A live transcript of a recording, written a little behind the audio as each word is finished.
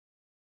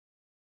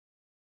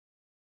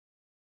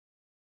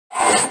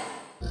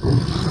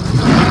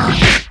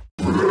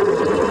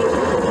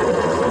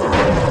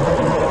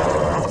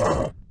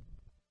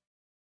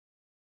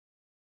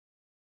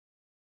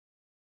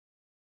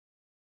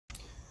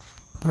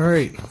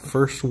Alright,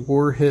 first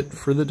war hit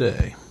for the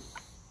day.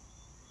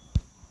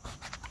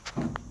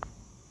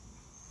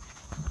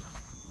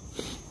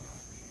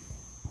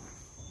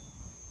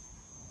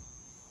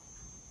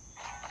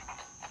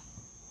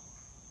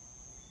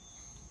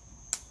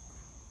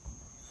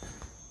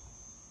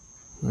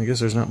 I guess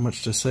there's not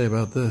much to say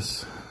about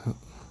this.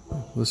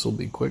 This will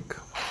be quick.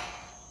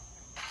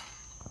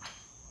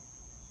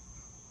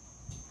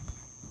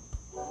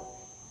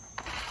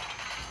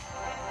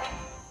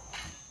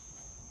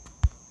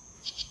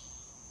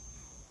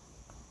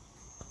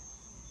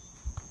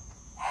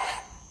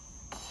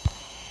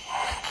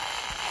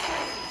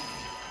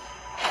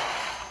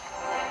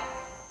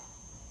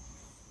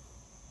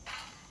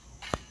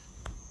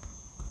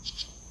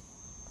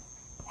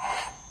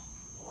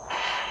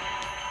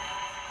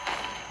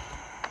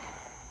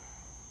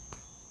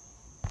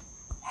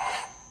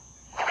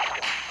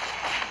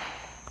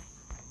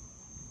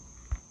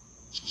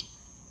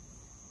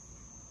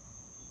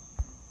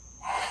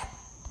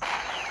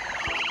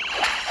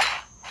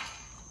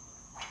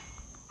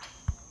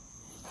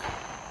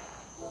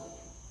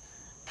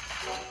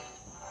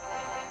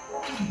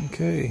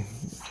 Okay,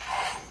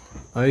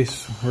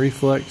 Ice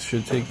Reflex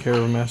should take care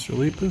of Master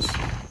Lepus.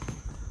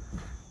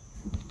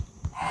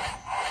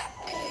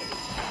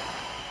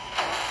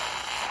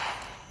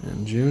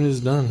 And June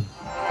is done.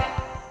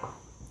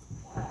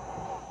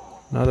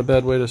 Not a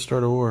bad way to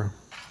start a war.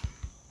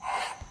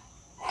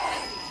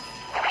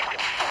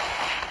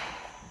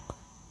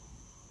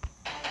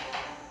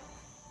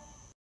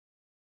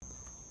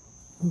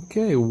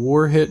 Okay,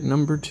 war hit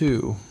number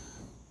 2.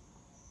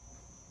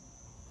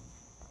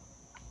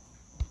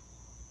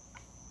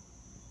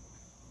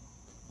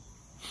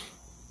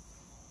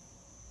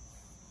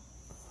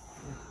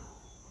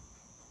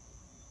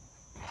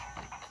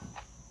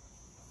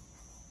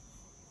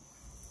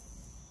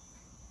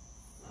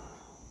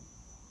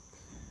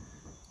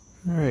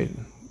 Alright,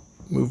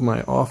 move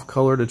my off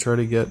color to try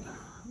to get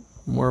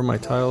more of my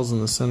tiles in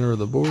the center of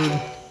the board.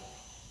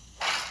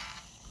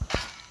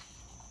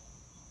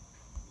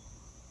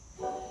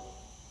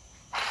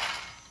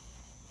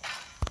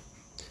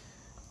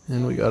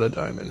 And we got a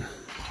diamond.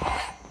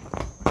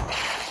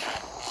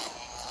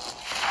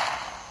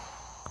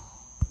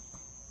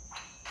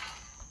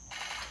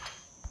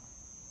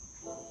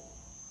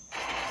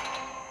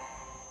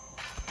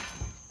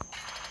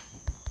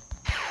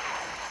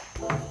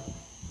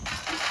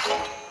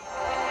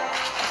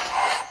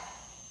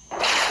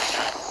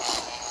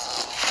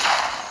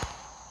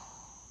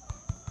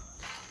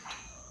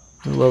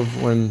 I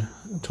love when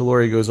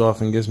Telluri goes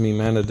off and gives me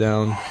mana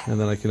down, and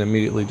then I can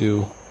immediately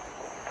do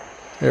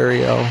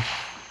Ariel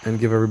and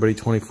give everybody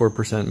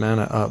 24%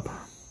 mana up.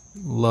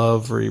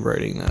 Love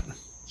rewriting that.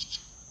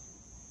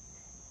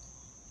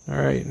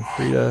 Alright,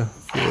 Frida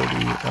for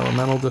the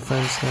elemental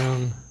defense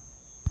down.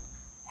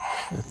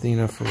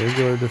 Athena for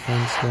regular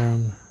defense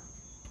down.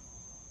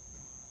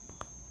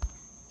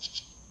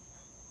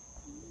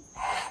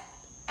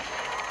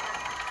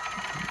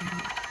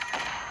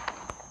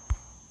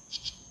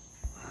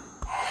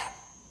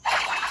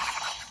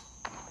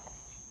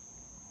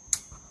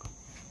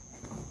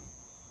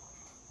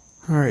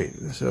 Alright,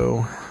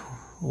 so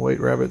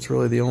White Rabbit's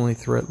really the only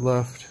threat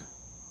left.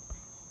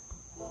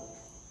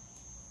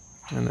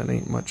 And that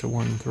ain't much of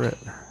one threat.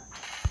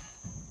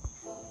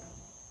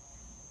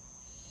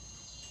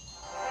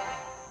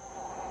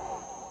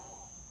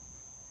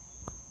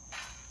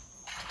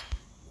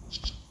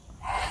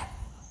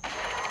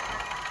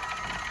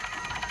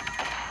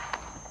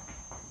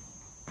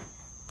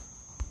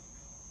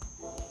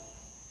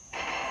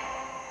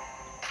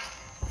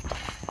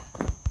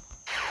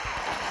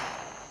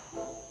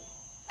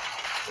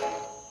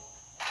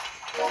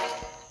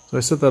 So I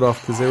set that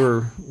off because they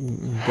were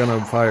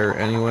gonna fire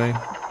anyway.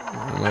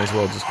 I might as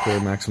well just clear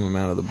maximum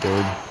amount of the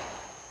board.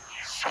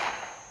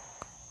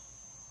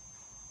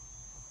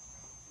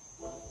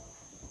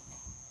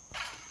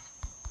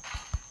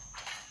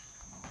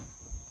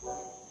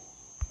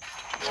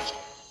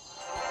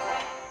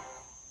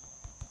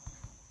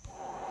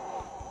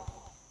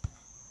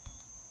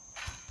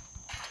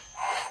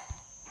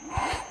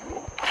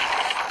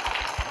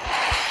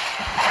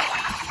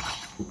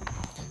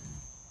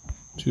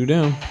 Two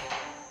down.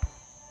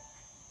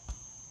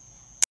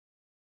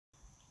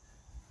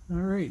 All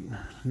right,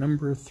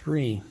 number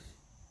 3.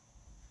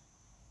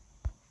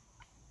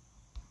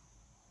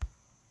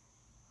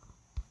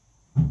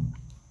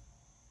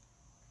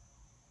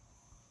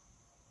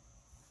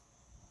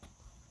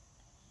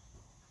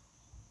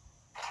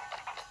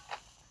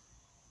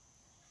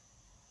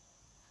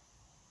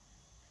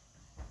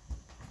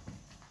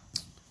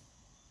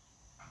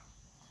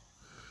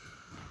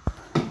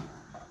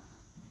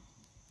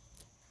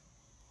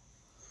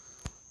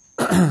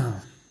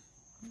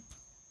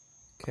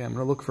 Okay, I'm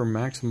going to look for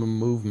maximum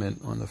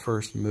movement on the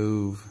first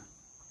move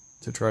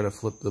to try to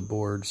flip the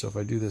board. So if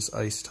I do this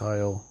ice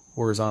tile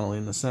horizontally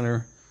in the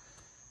center,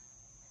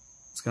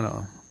 it's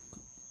gonna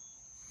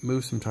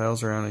move some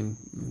tiles around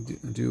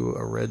and do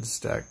a red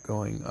stack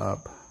going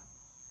up.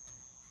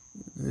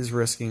 It is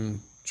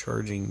risking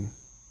charging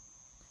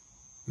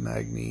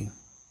Magni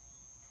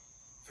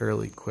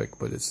fairly quick,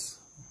 but it's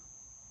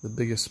the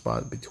biggest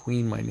spot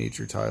between my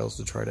nature tiles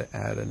to try to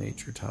add a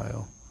nature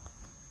tile.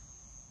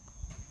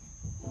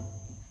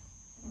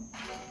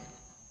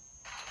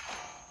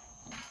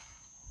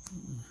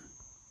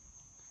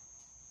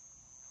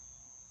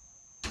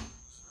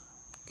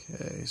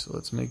 Okay, so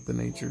let's make the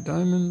nature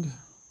diamond.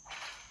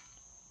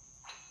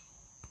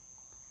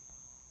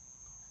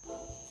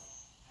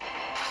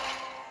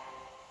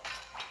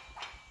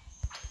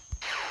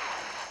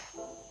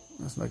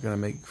 That's not going to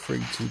make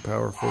Frigg too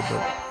powerful,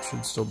 but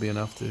should still be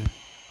enough to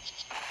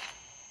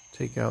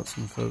take out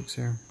some folks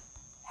here.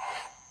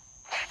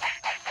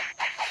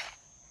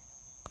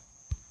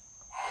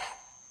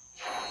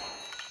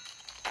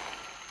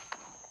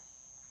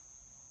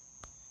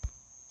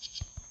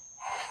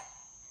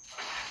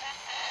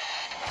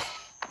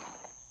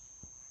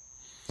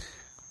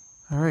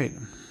 Alright.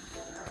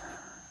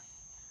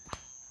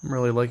 I'm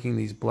really liking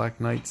these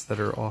black knights that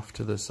are off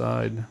to the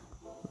side.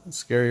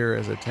 It's scarier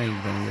as a tank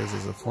than he is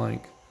as a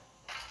flank.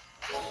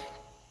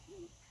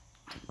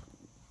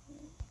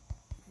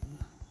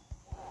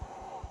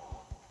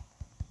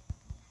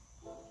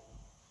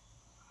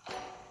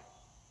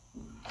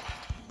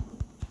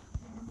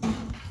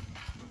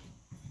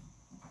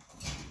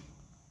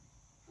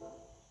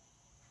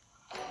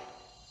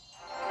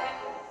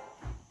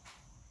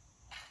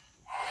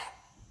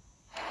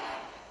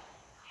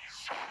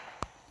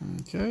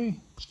 Okay,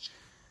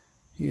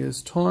 he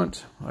is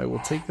taunt. I will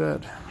take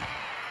that.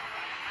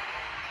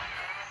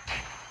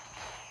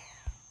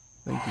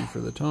 Thank you for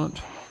the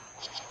taunt.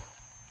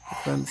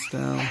 Defense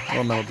down.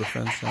 Well, no,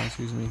 defense down,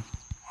 excuse me.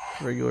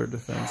 Regular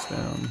defense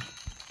down.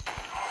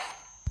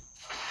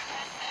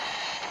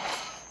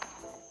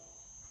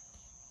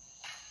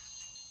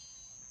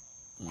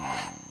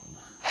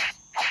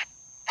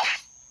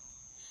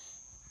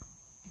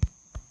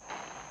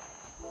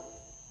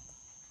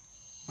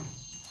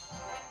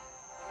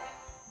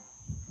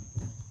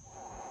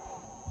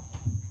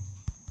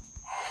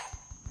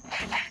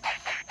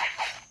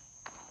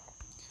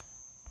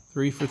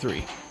 Three for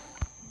three.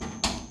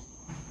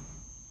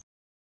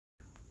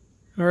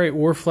 All right,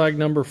 war flag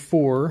number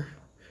 4.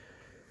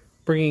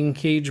 Bringing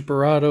Cage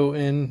Barado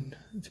in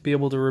to be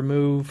able to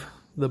remove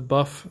the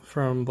buff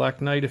from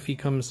Black Knight if he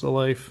comes to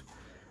life,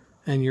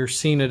 and your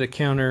Cena to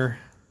counter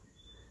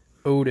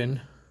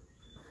Odin.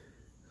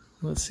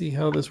 Let's see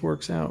how this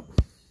works out.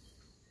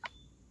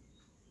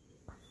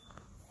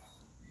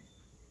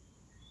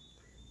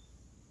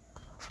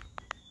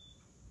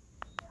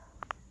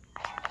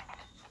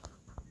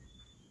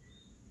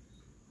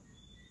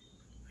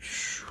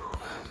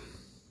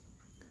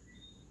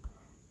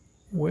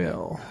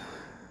 Well,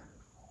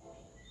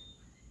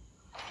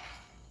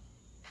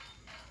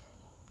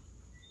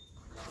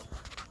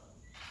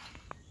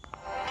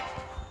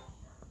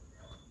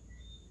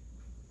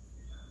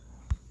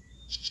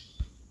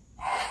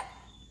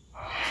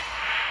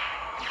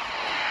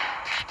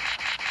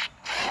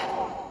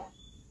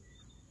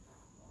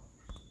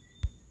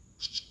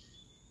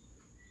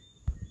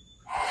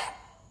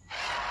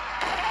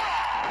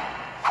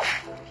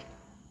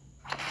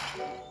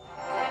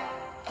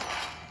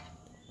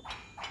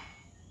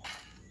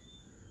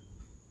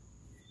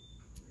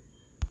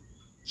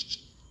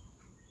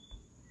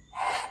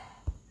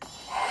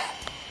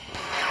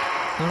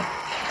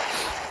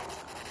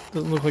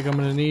 doesn't look like I'm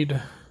going to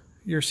need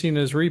your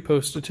Cena's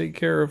repost to take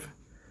care of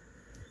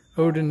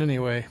Odin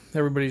anyway.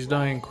 Everybody's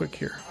dying quick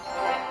here.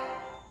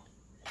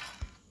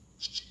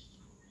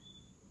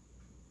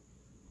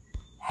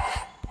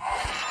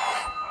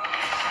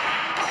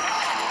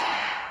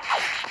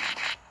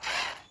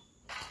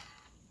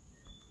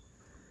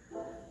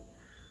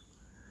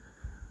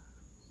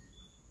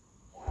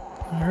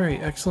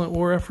 Alright, excellent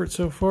war effort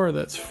so far.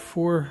 That's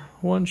 4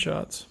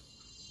 one-shots.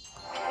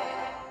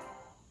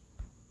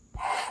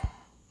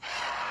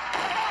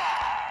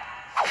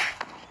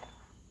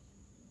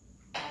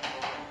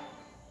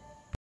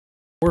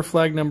 War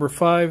flag number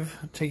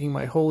 5, taking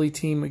my holy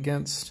team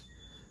against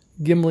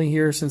Gimli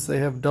here since they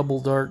have double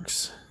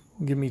darks.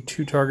 Give me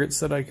 2 targets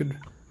that I could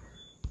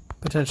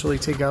potentially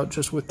take out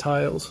just with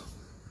tiles.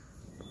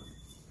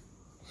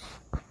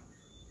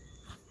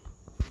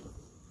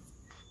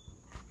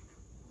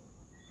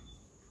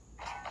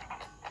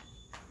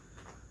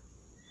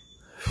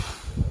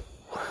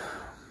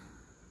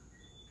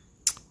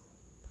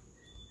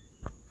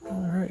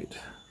 All right.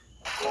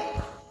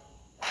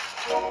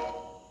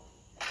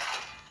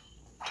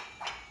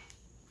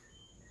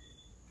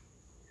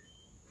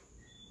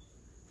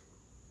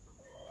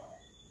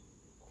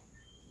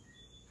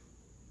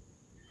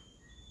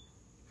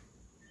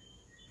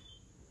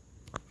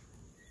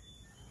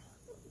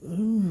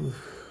 Ooh.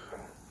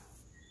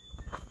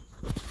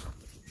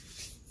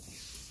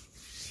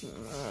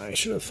 I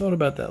should have thought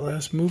about that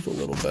last move a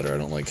little better. I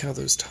don't like how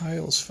those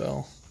tiles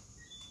fell.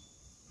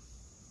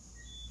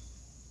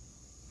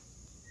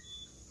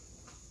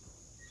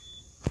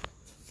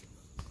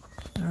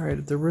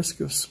 Alright, at the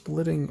risk of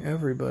splitting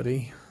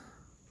everybody,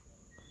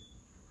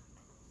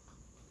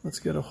 let's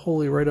get a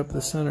holy right up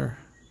the center.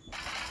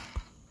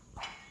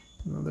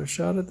 Another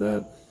shot at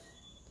that.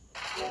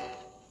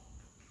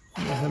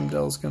 And the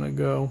Hemdel's gonna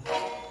go.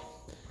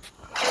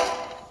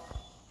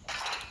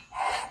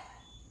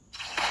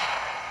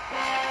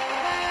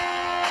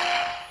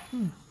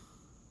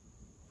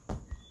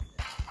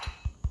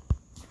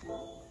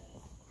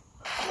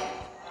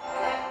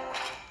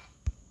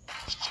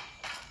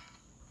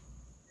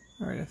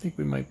 Alright, I think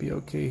we might be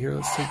okay here.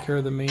 Let's take care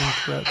of the main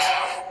threats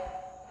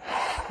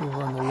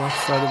over on the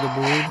left side of the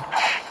board.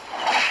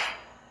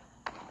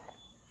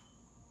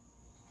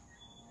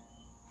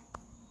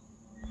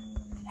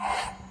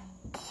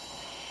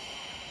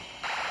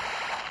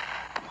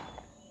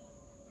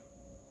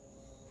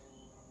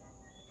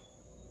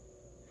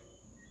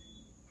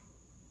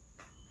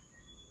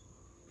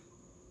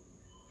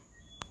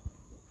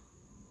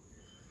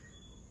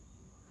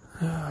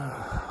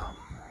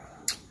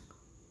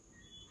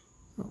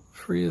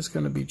 Free is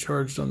going to be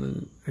charged on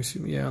the,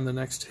 excuse me, yeah, on the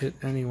next hit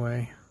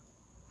anyway.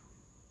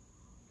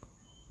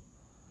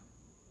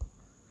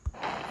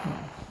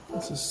 Oh,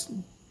 this is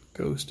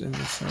ghost in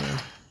the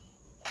center.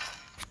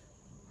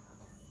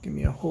 Give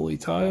me a holy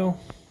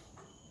tile.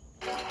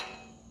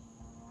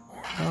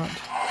 Or not.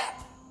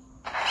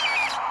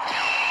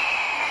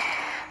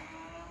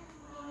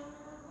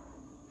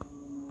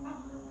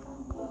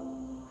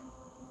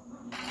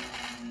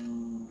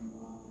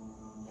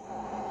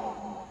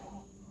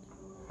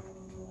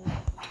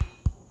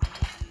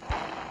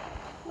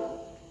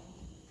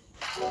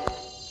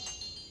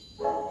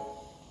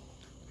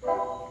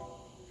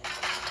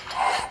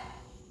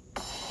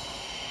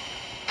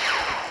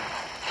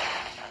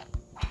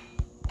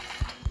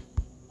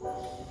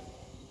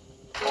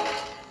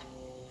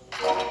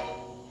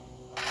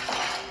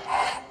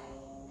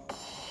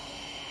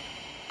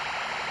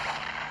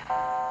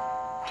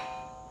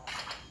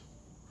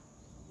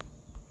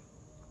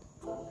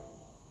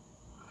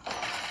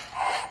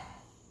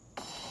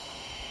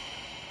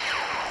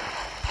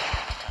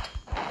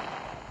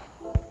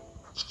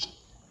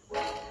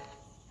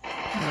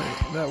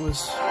 That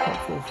was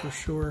helpful for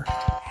sure.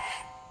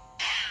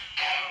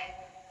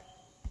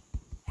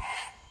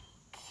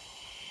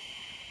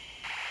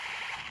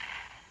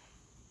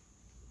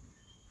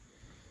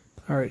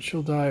 Alright,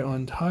 she'll die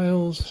on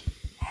tiles.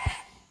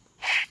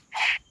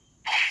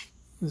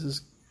 This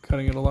is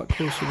cutting it a lot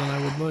closer than I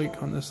would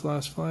like on this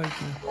last flag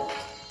here.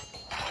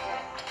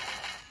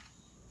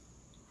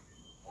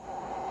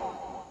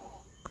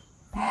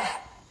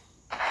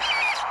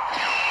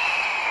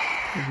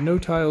 No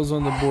tiles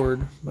on the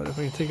board, but if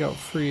I can take out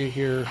Freya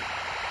here,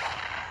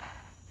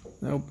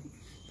 nope.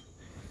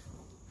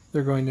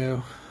 They're going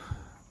to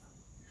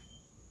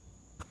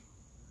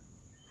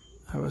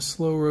have a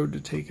slow road to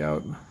take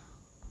out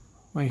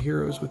my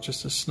heroes with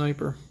just a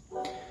sniper.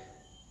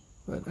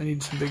 But I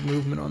need some big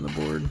movement on the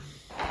board.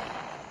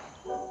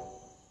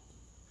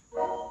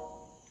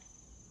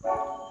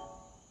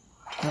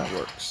 That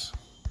works.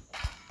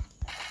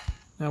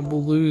 Now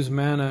we'll lose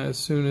mana as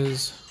soon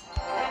as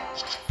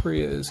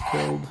Freya is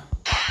killed.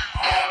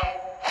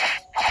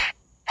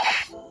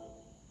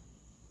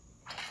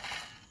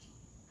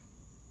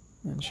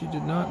 And she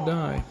did not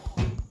die.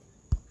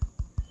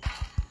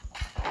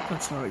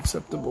 That's not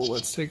acceptable.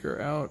 Let's take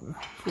her out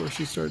before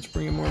she starts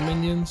bringing more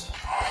minions.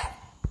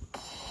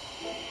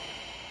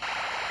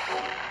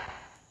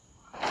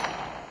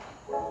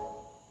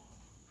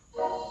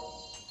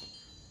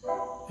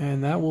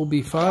 And that will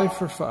be 5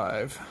 for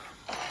 5.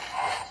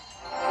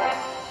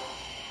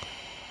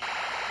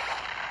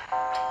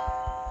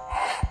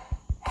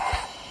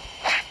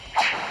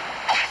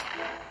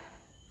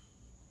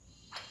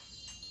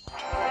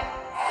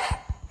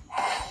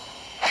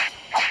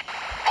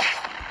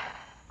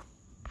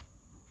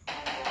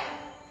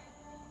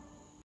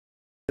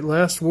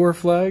 Last war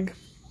flag,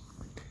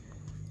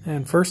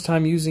 and first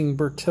time using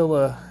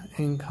Bertilla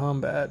in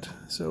combat,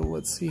 so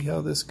let's see how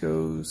this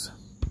goes.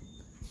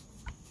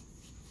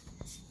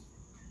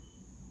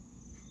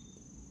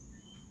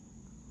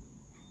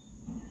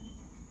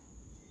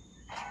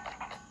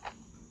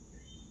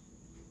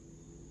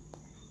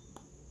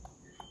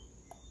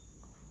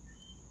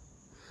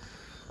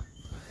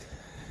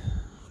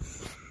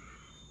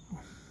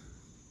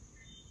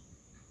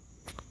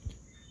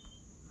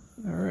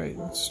 Alright,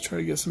 let's try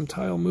to get some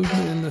tile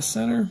movement in the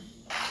center.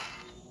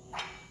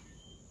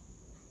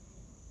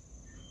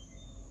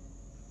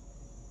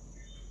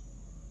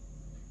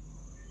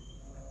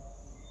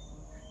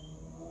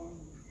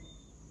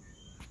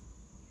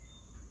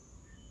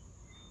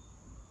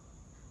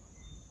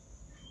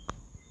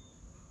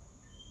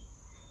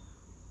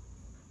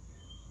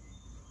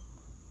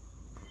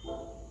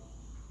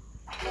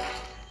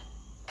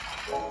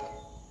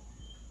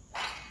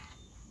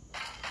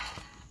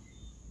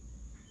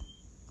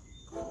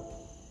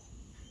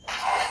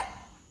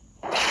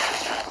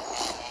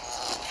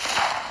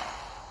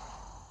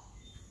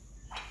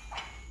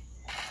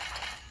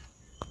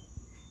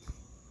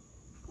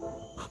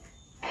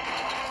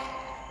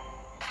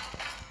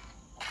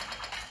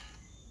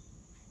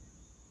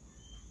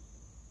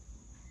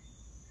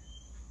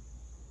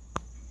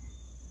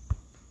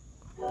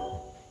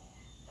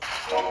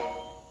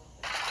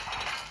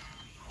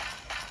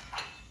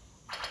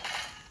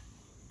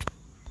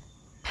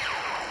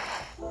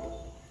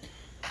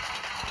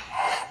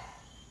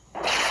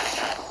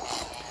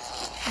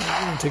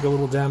 take a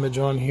little damage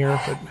on here,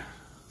 but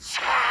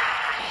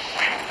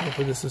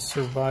hopefully this is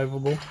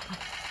survivable.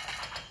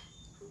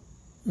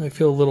 I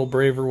feel a little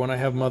braver when I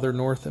have Mother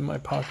North in my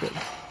pocket.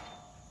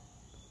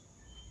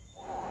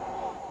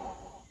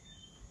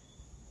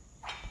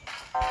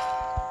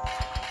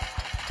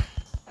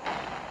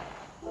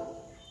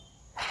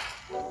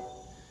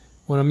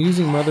 When I'm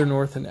using Mother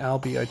North and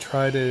Albie, I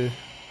try to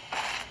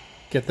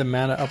get the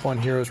mana up on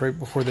heroes right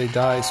before they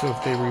die, so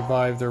if they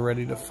revive, they're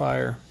ready to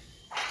fire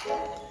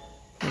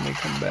when they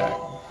come back.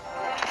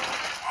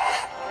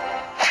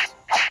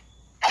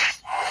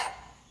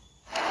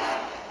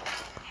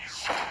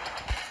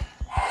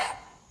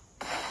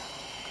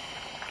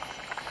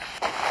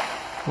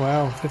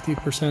 Wow,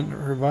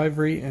 50% revive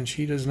rate, and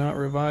she does not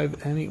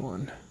revive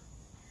anyone.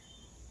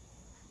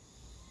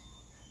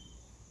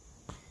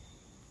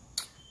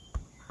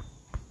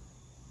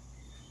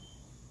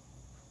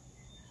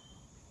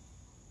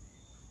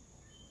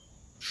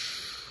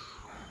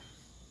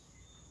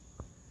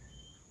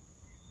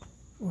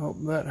 Well,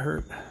 that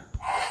hurt.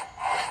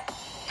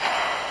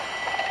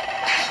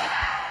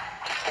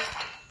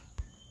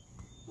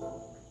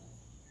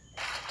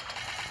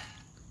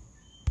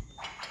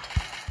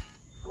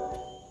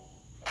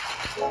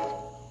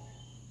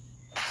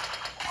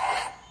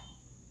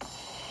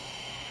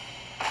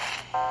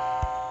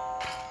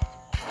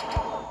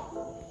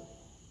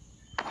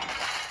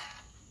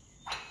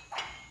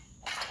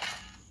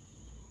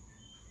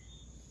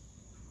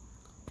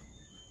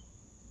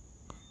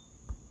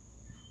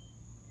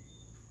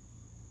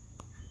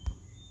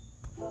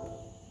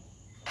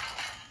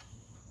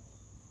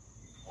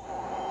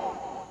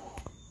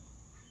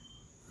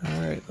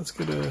 Alright, let's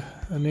get a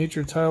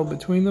nature tile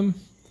between them.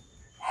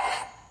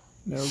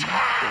 No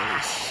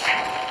base.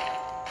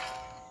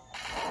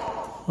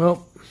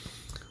 Well,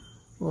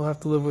 we'll have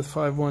to live with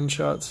 5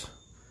 one-shots.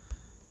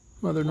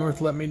 Mother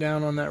North let me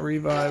down on that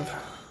revive.